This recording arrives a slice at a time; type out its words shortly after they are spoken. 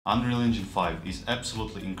Unreal Engine 5 is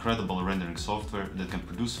absolutely incredible rendering software that can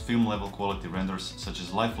produce film-level quality renders such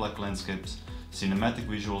as lifelike landscapes, cinematic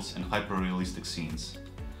visuals and hyper-realistic scenes.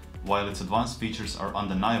 While its advanced features are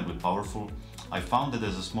undeniably powerful, I found that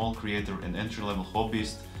as a small creator and entry-level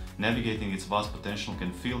hobbyist, navigating its vast potential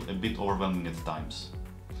can feel a bit overwhelming at times.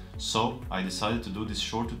 So, I decided to do this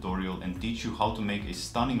short tutorial and teach you how to make a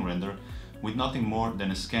stunning render with nothing more than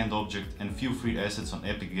a scanned object and few free assets on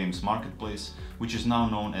Epic Games Marketplace, which is now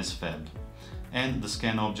known as Fab. And the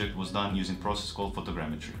scan object was done using a process called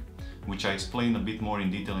Photogrammetry, which I explained a bit more in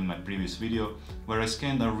detail in my previous video, where I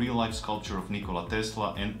scanned a real-life sculpture of Nikola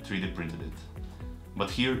Tesla and 3D printed it. But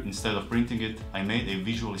here, instead of printing it, I made a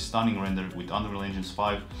visually stunning render with Unreal Engine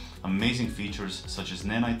 5 amazing features such as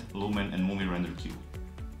Nanite, Lumen and Movie Render Q.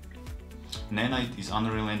 Nanite is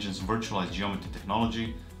Unreal Engine's virtualized geometry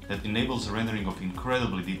technology that enables the rendering of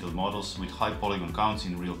incredibly detailed models with high polygon counts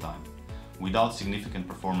in real time, without significant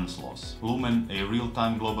performance loss. Lumen, a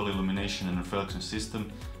real-time global illumination and reflection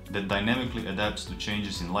system that dynamically adapts to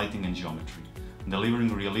changes in lighting and geometry,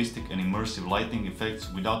 delivering realistic and immersive lighting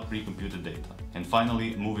effects without pre-computed data. And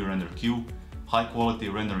finally, Movie Render Q, high-quality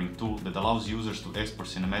rendering tool that allows users to export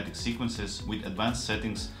cinematic sequences with advanced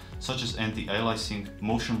settings such as anti-aliasing,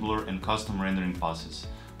 motion blur and custom rendering passes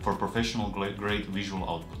for professional-grade visual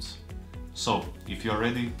outputs. So, if you are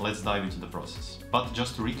ready, let's dive into the process. But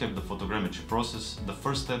just to recap the photogrammetry process, the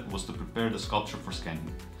first step was to prepare the sculpture for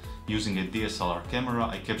scanning. Using a DSLR camera,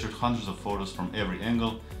 I captured hundreds of photos from every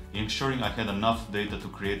angle, ensuring I had enough data to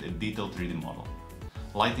create a detailed 3D model.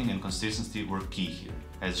 Lighting and consistency were key here,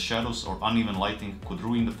 as shadows or uneven lighting could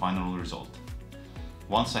ruin the final result.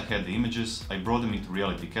 Once I had the images, I brought them into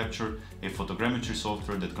Reality Capture, a photogrammetry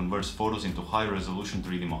software that converts photos into high-resolution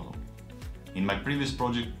 3D model. In my previous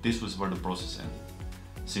project, this was where the process ended.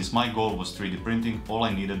 Since my goal was 3D printing, all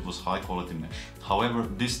I needed was high-quality mesh. However,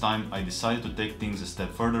 this time I decided to take things a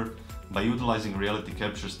step further by utilizing Reality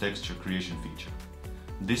Capture's texture creation feature.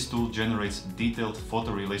 This tool generates detailed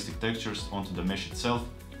photorealistic textures onto the mesh itself,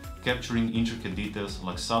 capturing intricate details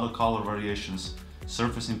like subtle color variations,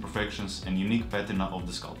 surface imperfections and unique patina of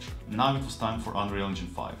the sculpture. Now it was time for Unreal Engine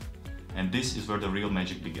 5, and this is where the real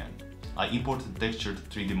magic began. I imported the textured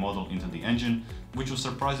 3D model into the engine, which was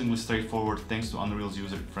surprisingly straightforward thanks to Unreal's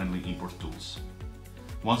user-friendly import tools.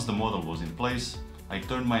 Once the model was in place, I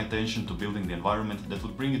turned my attention to building the environment that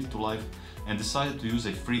would bring it to life and decided to use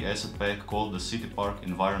a free asset pack called the City Park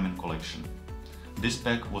Environment Collection. This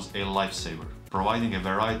pack was a lifesaver, providing a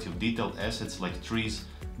variety of detailed assets like trees,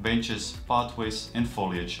 benches, pathways and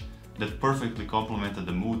foliage that perfectly complemented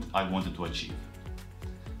the mood I wanted to achieve.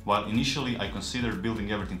 While initially I considered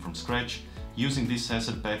building everything from scratch, using this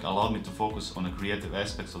asset pack allowed me to focus on the creative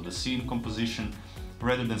aspects of the scene composition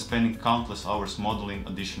rather than spending countless hours modeling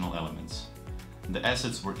additional elements. The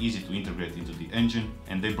assets were easy to integrate into the engine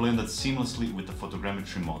and they blended seamlessly with the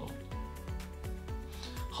photogrammetry model.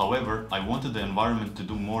 However, I wanted the environment to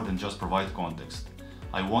do more than just provide context.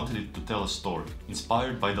 I wanted it to tell a story.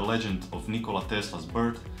 Inspired by the legend of Nikola Tesla's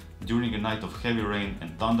birth, during a night of heavy rain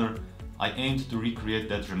and thunder, I aimed to recreate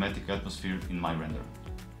that dramatic atmosphere in my render.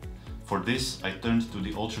 For this, I turned to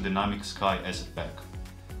the Ultra Dynamic Sky asset pack.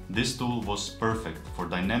 This tool was perfect for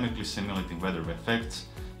dynamically simulating weather effects,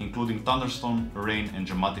 including thunderstorm, rain and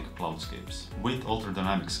dramatic cloudscapes. With Ultra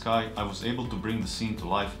Dynamic Sky, I was able to bring the scene to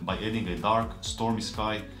life by adding a dark, stormy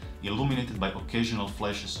sky illuminated by occasional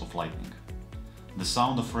flashes of lightning. The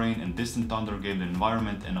sound of rain and distant thunder gave the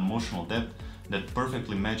environment an emotional depth that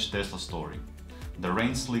perfectly matched Tesla's story. The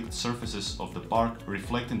rain-slicked surfaces of the park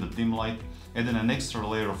reflecting the dim light added an extra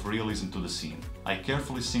layer of realism to the scene. I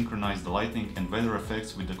carefully synchronized the lighting and weather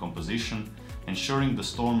effects with the composition, ensuring the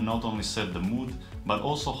storm not only set the mood, but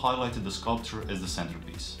also highlighted the sculpture as the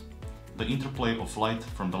centerpiece. The interplay of light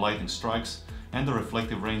from the lightning strikes and the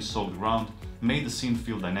reflective rain-soaked ground made the scene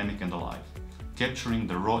feel dynamic and alive, capturing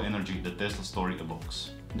the raw energy that Tesla's story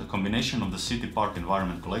evokes. The combination of the City Park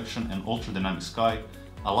Environment Collection and Ultra Dynamic Sky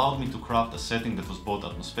allowed me to craft a setting that was both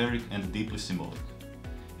atmospheric and deeply symbolic.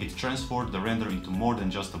 It transformed the render into more than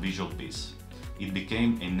just a visual piece. It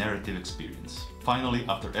became a narrative experience. Finally,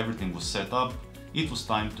 after everything was set up, it was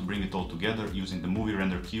time to bring it all together using the Movie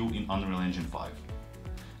Render Q in Unreal Engine 5.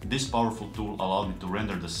 This powerful tool allowed me to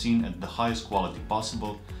render the scene at the highest quality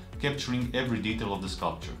possible, capturing every detail of the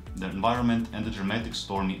sculpture, the environment and the dramatic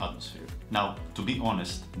stormy atmosphere. Now, to be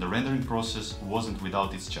honest, the rendering process wasn't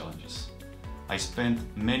without its challenges. I spent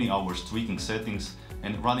many hours tweaking settings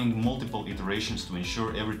and running multiple iterations to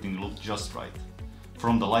ensure everything looked just right,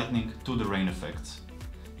 from the lightning to the rain effects.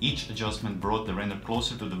 Each adjustment brought the render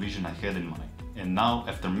closer to the vision I had in mind. And now,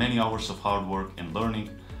 after many hours of hard work and learning,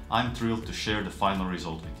 I'm thrilled to share the final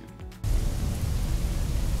result with you.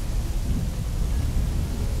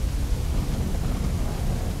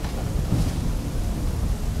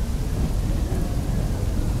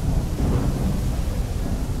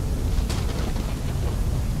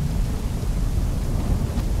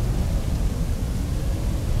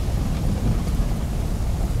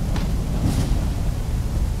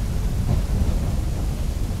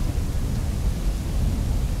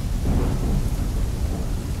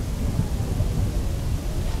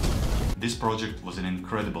 This project was an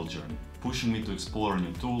incredible journey, pushing me to explore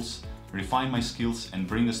new tools, refine my skills and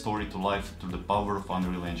bring a story to life through the power of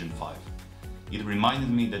Unreal Engine 5. It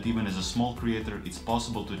reminded me that even as a small creator, it's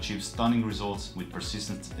possible to achieve stunning results with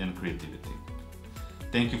persistence and creativity.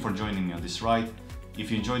 Thank you for joining me on this ride.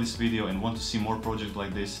 If you enjoyed this video and want to see more projects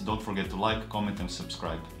like this, don't forget to like, comment and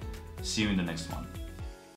subscribe. See you in the next one.